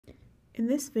In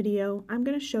this video, I'm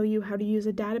going to show you how to use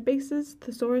a database's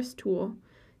thesaurus tool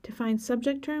to find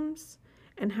subject terms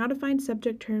and how to find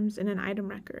subject terms in an item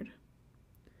record.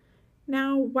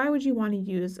 Now, why would you want to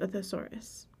use a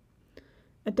thesaurus?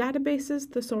 A database's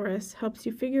thesaurus helps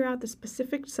you figure out the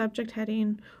specific subject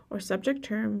heading or subject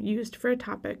term used for a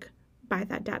topic by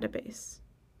that database.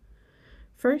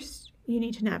 First, you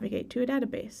need to navigate to a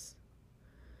database.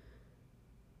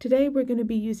 Today, we're going to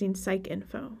be using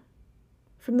PsycInfo.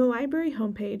 From the library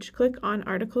homepage, click on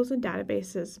Articles and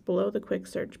Databases below the Quick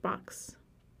Search box.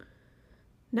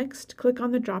 Next, click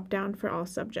on the drop-down for all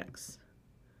subjects.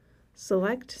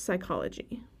 Select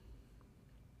Psychology.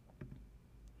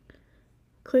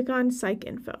 Click on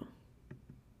PsycInfo.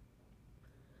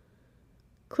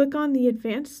 Click on the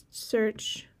Advanced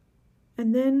Search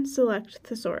and then select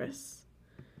Thesaurus.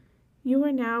 You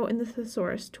are now in the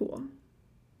Thesaurus tool.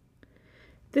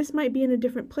 This might be in a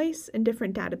different place in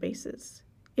different databases.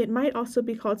 It might also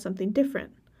be called something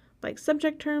different, like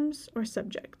subject terms or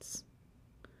subjects.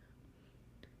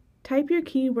 Type your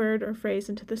keyword or phrase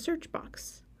into the search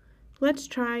box. Let's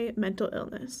try mental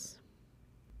illness.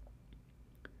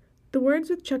 The words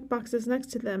with checkboxes next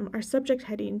to them are subject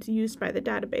headings used by the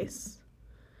database.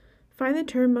 Find the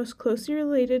term most closely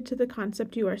related to the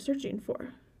concept you are searching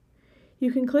for.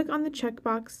 You can click on the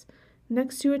checkbox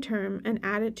next to a term and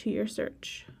add it to your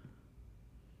search.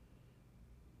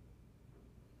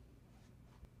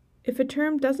 If a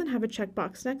term doesn't have a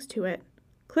checkbox next to it,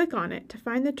 click on it to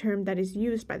find the term that is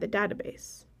used by the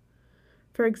database.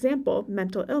 For example,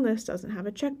 mental illness doesn't have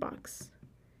a checkbox.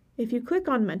 If you click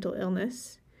on mental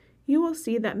illness, you will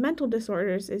see that mental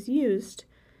disorders is used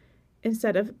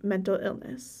instead of mental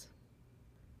illness.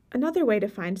 Another way to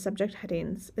find subject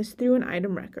headings is through an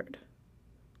item record.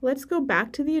 Let's go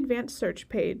back to the advanced search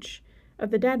page of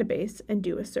the database and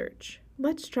do a search.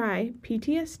 Let's try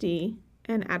PTSD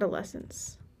and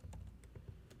adolescence.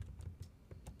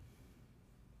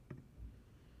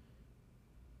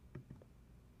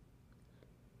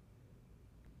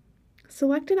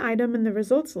 Select an item in the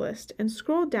results list and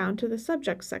scroll down to the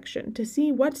subject section to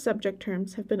see what subject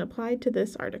terms have been applied to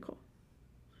this article.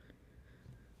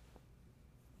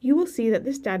 You will see that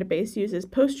this database uses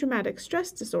post-traumatic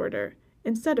stress disorder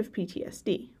instead of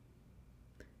PTSD.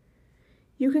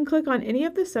 You can click on any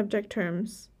of the subject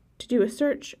terms to do a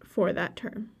search for that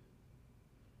term.